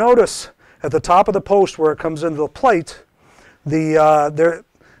 And if you notice at the top of the post where it comes into the plate, the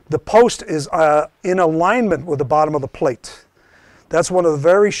post is in alignment with the bottom of the plate. That's one of the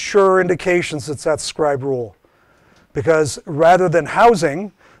very sure indications it's that scribe rule. Because rather than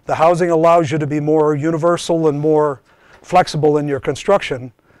housing, the housing allows you to be more universal and more flexible in your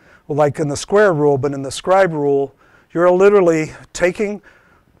construction, like in the square rule, but in the scribe rule, you're literally taking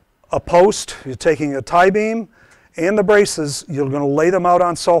a post, you're taking a tie beam and the braces, you're going to lay them out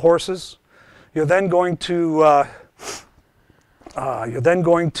on sawhorses. You're then going to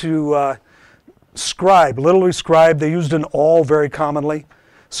scribe, literally scribe. They're used in awl very commonly.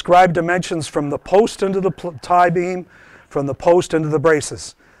 Scribe dimensions from the post into the tie beam, from the post into the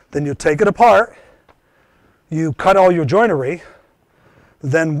braces. Then you take it apart, you cut all your joinery,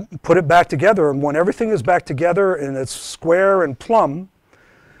 then put it back together, and when everything is back together and it's square and plumb,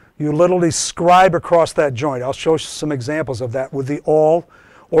 you literally scribe across that joint. I'll show you some examples of that with the awl,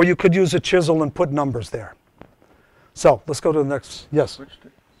 or you could use a chisel and put numbers there. So let's go to the next. Yes? Switch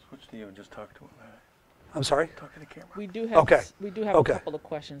to you and just talk to him. I'm sorry? Talk to the camera. We do have, Okay. a couple of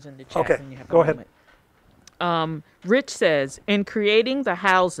questions in the chat. Okay, when you have go a ahead. moment. Rich says, in creating the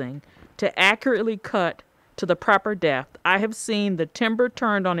housing to accurately cut to the proper depth, I have seen the timber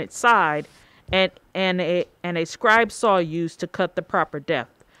turned on its side and a scribe saw used to cut the proper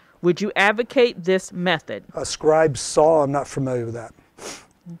depth. Would you advocate this method? A scribe saw, I'm not familiar with that.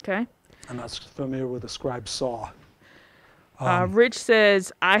 Okay. I'm not familiar with a scribe saw. Rich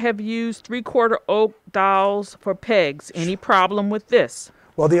says, I have used 3/4 oak dowels for pegs. Any problem with this?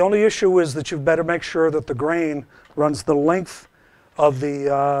 Well, the only issue is that you better make sure that the grain runs the length of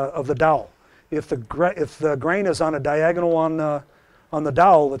the dowel. If the grain is on a diagonal on the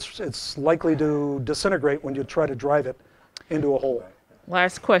dowel, it's likely to disintegrate when you try to drive it into a hole.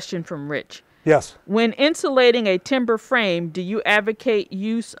 Last question from Rich. Yes. When insulating a timber frame, do you advocate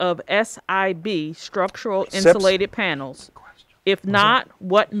use of SIB, structural insulated panels? If not,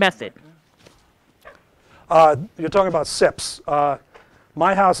 what method? You're talking about SIPs.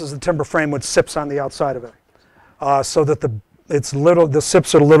 My house is a timber frame with SIPs on the outside of it, so that the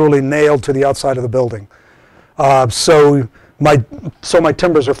SIPs are literally nailed to the outside of the building. So my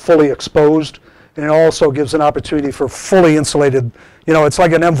timbers are fully exposed, and it also gives an opportunity for fully insulated. You know, it's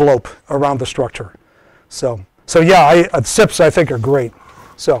like an envelope around the structure. So yeah, SIPs I think are great.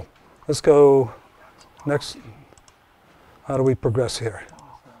 So let's go next. How do we progress here?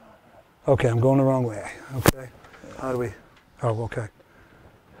 Okay, I'm going the wrong way. Okay, how do we? Oh, okay.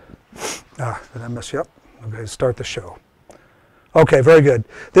 Did I mess you up? Okay, start the show. Okay, very good.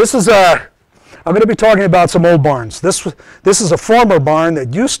 This is I'm going to be talking about some old barns. This is a former barn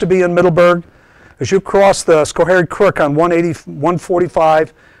that used to be in Middleburg. As you cross the Schoharie Creek on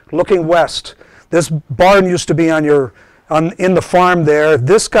 145, looking west, this barn used to be in the farm there.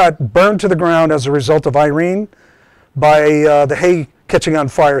 This got burned to the ground as a result of Irene by the hay catching on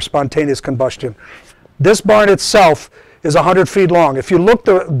fire, spontaneous combustion. This barn itself is 100 feet long. If you look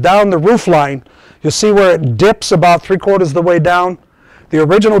down the roof line, You see where it dips about 3/4 of the way down? The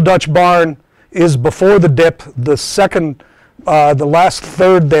original Dutch barn is before the dip. The second, the last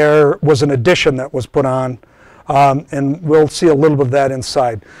third there was an addition that was put on, and we'll see a little bit of that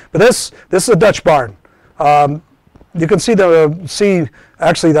inside. But this is a Dutch barn. You can see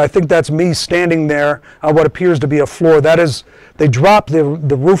actually, I think that's me standing there on what appears to be a floor. That is, they dropped the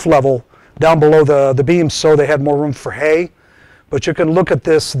roof level down below the beams so they had more room for hay. But you can look at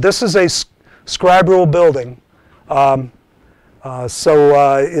this. This is a scribe rule building.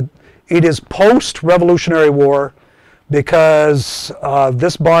 It is post-Revolutionary War, because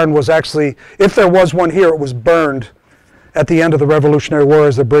this barn was actually, if there was one here, it was burned at the end of the Revolutionary War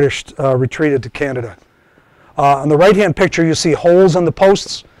as the British retreated to Canada. On the right-hand picture, you see holes in the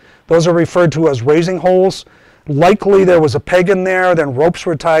posts. Those are referred to as raising holes. Likely there was a peg in there, then ropes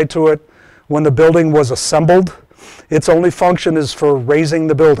were tied to it when the building was assembled. Its only function is for raising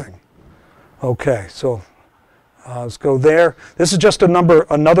the building. Okay, so let's go there. This is just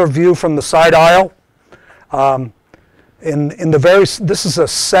another view from the side aisle. This is a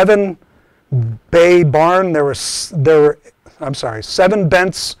 7-bay barn. There were 7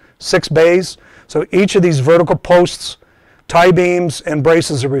 bents, 6 bays. So each of these vertical posts, tie beams, and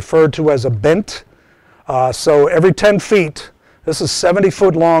braces are referred to as a bent. So every 10 feet, this is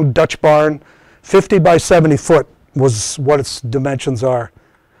 70-foot long Dutch barn, 50 by 70 foot was what its dimensions are.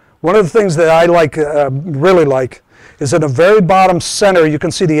 One of the things that I really like, is in the very bottom center, you can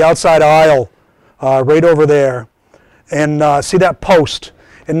see the outside aisle right over there. And see that post.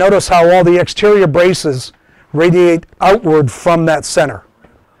 And notice how all the exterior braces radiate outward from that center.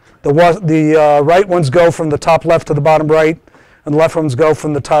 The right ones go from the top left to the bottom right, and the left ones go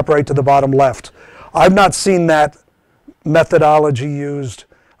from the top right to the bottom left. I've not seen that methodology used.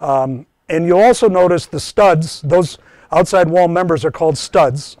 And you'll also notice the studs. Those outside wall members are called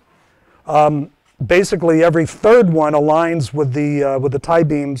studs. Basically, every third one aligns with the tie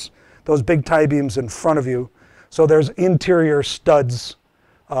beams, those big tie beams in front of you. So there's interior studs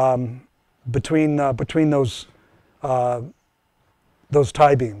between those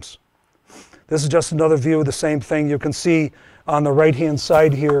tie beams. This is just another view of the same thing. You can see on the right-hand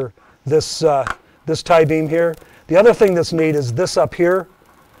side here, this tie beam here. The other thing that's neat is this up here.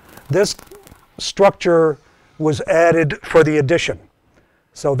 This structure was added for the addition.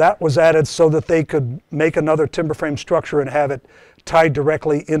 So that was added so that they could make another timber frame structure and have it tied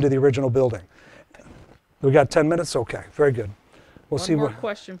directly into the original building. We got 10 minutes? Okay, very good. We'll see. One more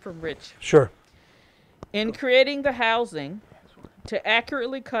question from Rich. Sure. In creating the housing, to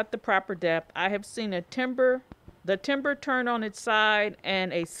accurately cut the proper depth, I have seen the timber turned on its side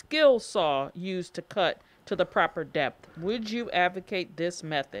and a skill saw used to cut to the proper depth. Would you advocate this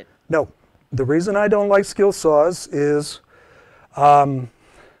method? No. The reason I don't like skill saws is,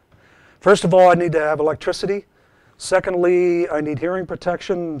 first of all, I need to have electricity. Secondly, I need hearing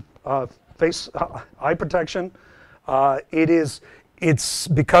protection, eye protection. It's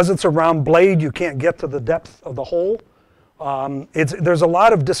because it's a round blade, you can't get to the depth of the hole. There's a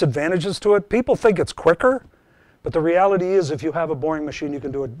lot of disadvantages to it. People think it's quicker, but the reality is if you have a boring machine, you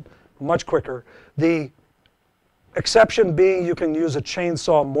can do it much quicker. The exception being you can use a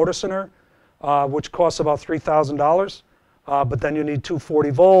chainsaw mortise center, which costs about $3,000, but then you need 240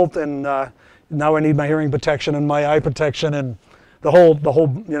 volt, and now I need my hearing protection and my eye protection and the whole,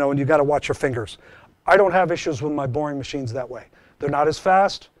 and you got to watch your fingers. I don't have issues with my boring machines that way. They're not as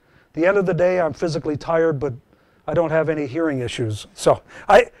fast. At the end of the day, I'm physically tired, but I don't have any hearing issues. So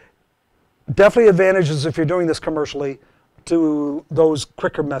definitely advantages if you're doing this commercially to those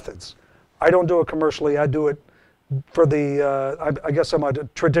quicker methods. I don't do it commercially. I do it for I guess I'm a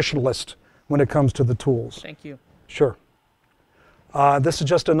traditionalist when it comes to the tools. Thank you. Sure. This is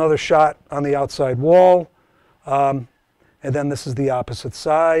just another shot on the outside wall. And then this is the opposite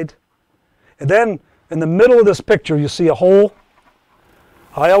side. And then in the middle of this picture, you see a hole.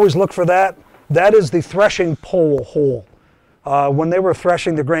 I always look for that. That is the threshing pole hole. When they were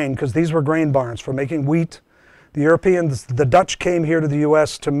threshing the grain, because these were grain barns for making wheat. The Europeans, the Dutch came here to the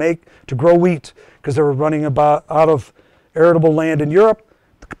U.S. to grow wheat because they were running out of arable land in Europe.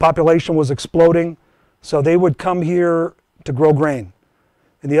 The population was exploding, so they would come here to grow grain.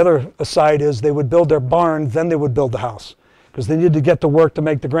 And the other side is they would build their barn, then they would build the house, because they needed to get to work to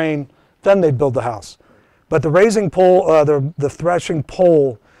make the grain, then they'd build the house. But the raising pole, the threshing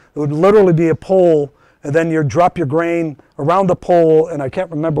pole, it would literally be a pole, and then you'd drop your grain around the pole, and I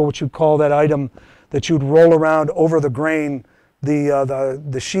can't remember what you'd call that item, that you'd roll around over the grain,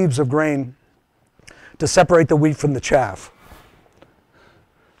 the sheaves of grain, to separate the wheat from the chaff.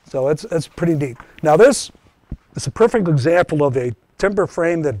 So it's pretty neat. Now this is a perfect example of a timber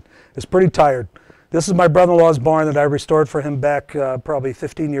frame that is pretty tired. This is my brother-in-law's barn that I restored for him back probably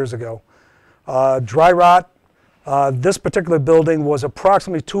 15 years ago. Dry rot. This particular building was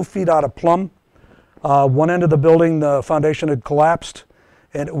approximately 2 feet out of plumb. One end of the building, the foundation had collapsed,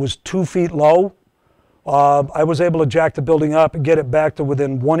 and it was 2 feet low. I was able to jack the building up and get it back to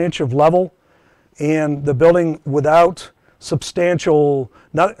within 1 inch of level, and the building without substantial.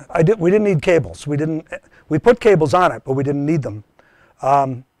 We didn't need cables. We put cables on it, but we didn't need them.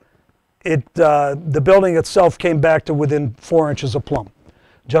 The building itself came back to within 4 inches of plumb,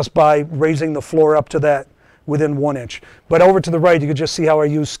 just by raising the floor up to that within 1 inch. But over to the right, you can just see how I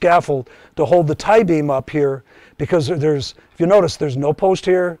use scaffold to hold the tie beam up here, because if you notice, there's no post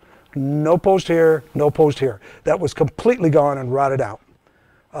here, no post here, no post here. That was completely gone and rotted out.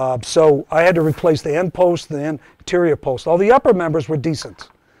 So I had to replace the end post, the interior post. All the upper members were decent.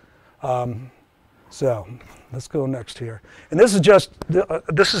 So let's go next here. And this is just,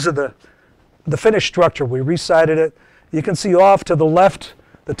 this is the finished structure. We resided it. You can see off to the left,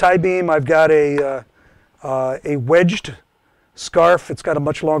 the tie beam, I've got a wedged scarf. It's got a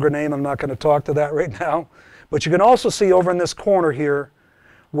much longer name. I'm not going to talk to that right now. But you can also see over in this corner here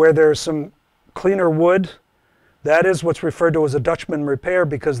where there's some cleaner wood. That is what's referred to as a Dutchman repair,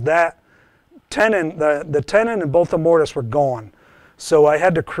 because that tenon, the tenon and both the mortise were gone. So I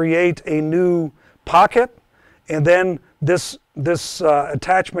had to create a new pocket, and then this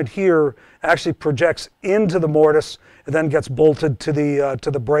attachment here actually projects into the mortise and then gets bolted to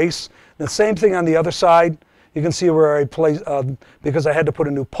the brace. And the same thing on the other side. You can see where I placed, because I had to put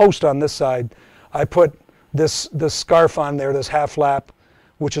a new post on this side, I put this scarf on there, this half lap,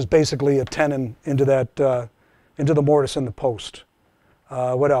 which is basically a tenon into that into the mortise and the post.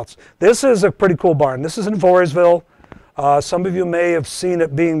 What else? This is a pretty cool barn. This is in Voorheesville. Some of you may have seen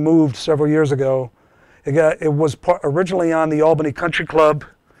it being moved several years ago. It was originally on the Albany Country Club,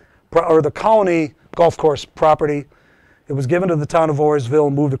 or the Colony Golf Course property. It was given to the town of Voorheesville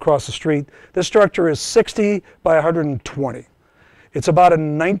and moved across the street. This structure is 60 by 120. It's about a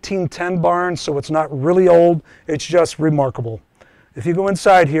 1910 barn, so it's not really old. It's just remarkable. If you go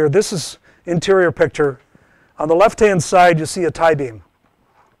inside here, this is interior picture. On the left-hand side, you see a tie beam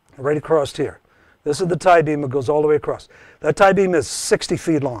right across here. This is the tie beam that goes all the way across. That tie beam is 60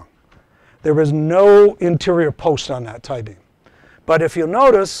 feet long. There is no interior post on that tie beam. But if you'll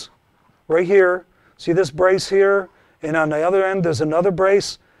notice, right here, see this brace here? And on the other end, there's another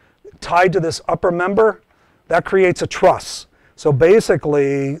brace tied to this upper member. That creates a truss. So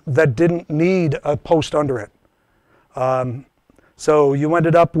basically, that didn't need a post under it. So you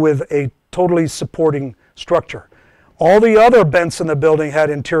ended up with a totally supporting structure. All the other bents in the building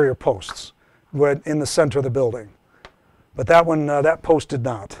had interior posts in the center of the building. But that one, that post did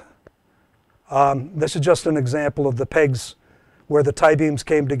not. This is just an example of the pegs where the tie beams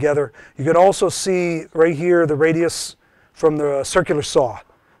came together. You can also see right here the radius from the circular saw.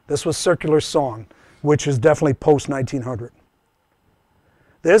 This was circular sawn, which is definitely post 1900.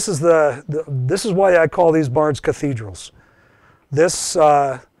 This is this is why I call these barns cathedrals. This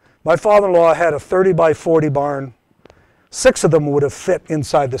my father-in-law had a 30 by 40 barn. 6 of them would have fit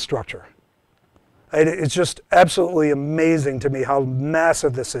inside the structure. It's just absolutely amazing to me how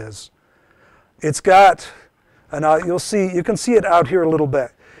massive this is. It's got, and you can see it out here a little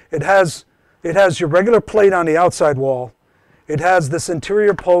bit. It has your regular plate on the outside wall. It has this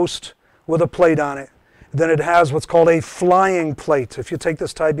interior post with a plate on it. Then it has what's called a flying plate. If you take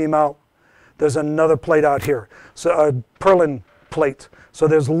this tie beam out, there's another plate out here. So a purlin plate. So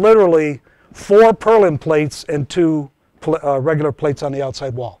there's literally 4 purlin plates and 2 regular plates on the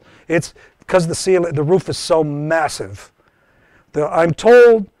outside wall. It's because the roof is so massive. I'm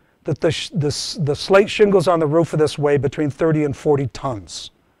told that the slate shingles on the roof of this weigh between 30 and 40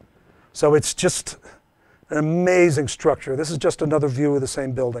 tons. So it's just an amazing structure. This is just another view of the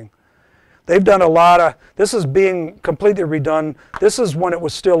same building. They've done a lot of, this is being completely redone. This is when it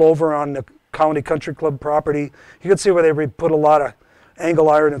was still over on the County Country Club property. You can see where they put a lot of angle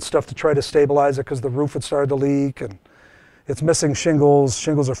iron and stuff to try to stabilize it because the roof had started to leak and it's missing shingles.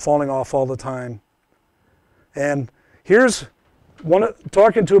 Shingles are falling off all the time. And here's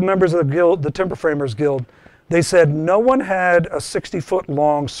talking to members of the guild, the Timber Framers Guild. They said no one had a 60-foot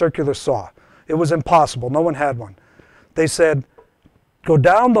long circular saw. It was impossible. No one had one. They said, go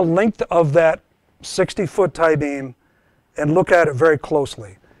down the length of that 60-foot tie beam and look at it very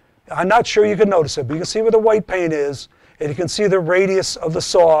closely. I'm not sure you can notice it, but you can see where the white paint is, and you can see the radius of the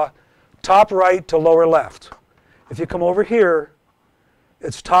saw, top right to lower left. If you come over here,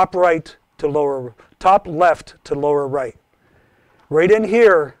 it's top left to lower right. Right in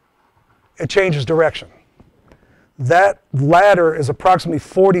here, it changes direction. That ladder is approximately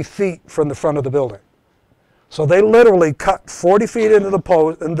 40 feet from the front of the building. So they literally cut 40 feet into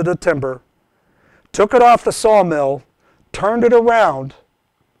the timber, took it off the sawmill, turned it around,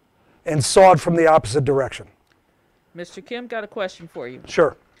 and sawed from the opposite direction. Mr. Kim, got a question for you.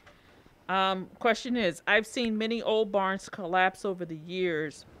 Sure. Question is, I've seen many old barns collapse over the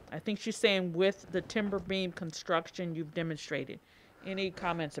years. I think she's saying with the timber beam construction you've demonstrated. Any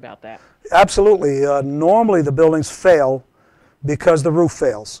comments about that? Absolutely. Normally the buildings fail because the roof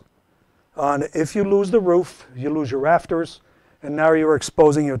fails. And if you lose the roof, you lose your rafters, and now you're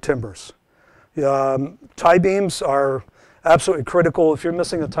exposing your timbers. Tie beams are absolutely critical. If you're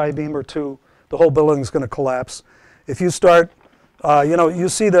missing a tie beam or two, the whole building is going to collapse. If you start, you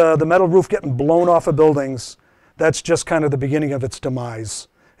see the metal roof getting blown off of buildings, that's just kind of the beginning of its demise.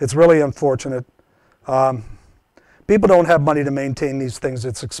 It's really unfortunate. People don't have money to maintain these things.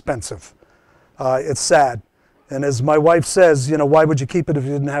 It's expensive. It's sad. And as my wife says, why would you keep it if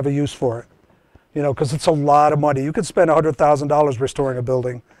you didn't have a use for it? Because it's a lot of money. You could spend $100,000 restoring a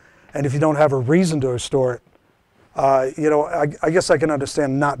building, and if you don't have a reason to restore it, I guess I can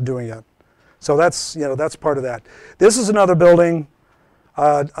understand not doing it. So that's part of that. This is another building.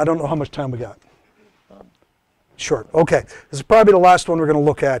 I don't know how much time we got. Short. Okay. This is probably the last one we're going to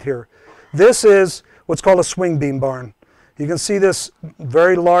look at here. This is what's called a swing beam barn. You can see this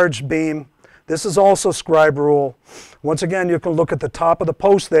very large beam. This is also scribe rule. Once again, you can look at the top of the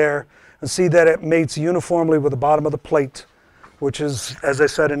post there and see that it mates uniformly with the bottom of the plate, which is, as I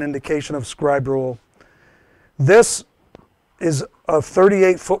said, an indication of scribe rule. This is a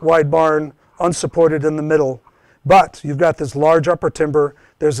 38-foot wide barn, unsupported in the middle, but you've got this large upper timber.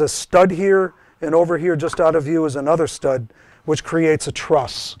 There's a stud here, and over here just out of view is another stud, which creates a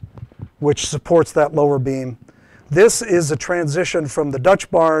truss, which supports that lower beam. This is a transition from the Dutch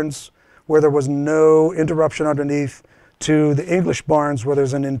barns, where there was no interruption underneath, to the English barns where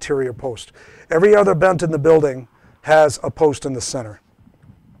there's an interior post. Every other bent in the building has a post in the center.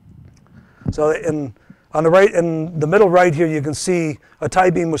 So on the right, in the middle right here, you can see a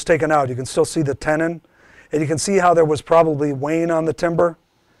tie beam was taken out. You can still see the tenon, and you can see how there was probably wane on the timber.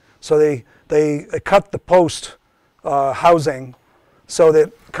 So they cut the post housing so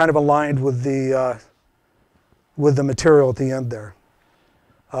that kind of aligned with the material at the end there.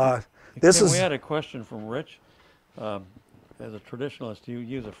 Tim, we had a question from Rich. As a traditionalist, do you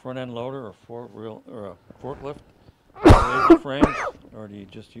use a front-end loader or a forklift to raise the frames, or do you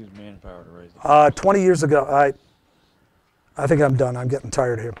just use manpower to raise them? 20 years ago, I think I'm done. I'm getting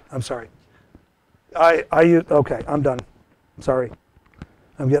tired here. I'm sorry. Okay, I'm done. Sorry.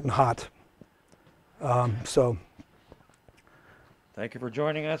 I'm getting hot. So. Thank you for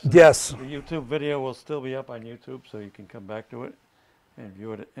joining us. Yes. The YouTube video will still be up on YouTube, so you can come back to it and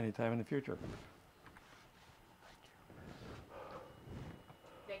view it at any time in the future.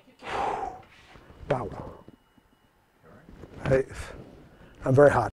 Thank you, Kim. Wow. I'm very hot.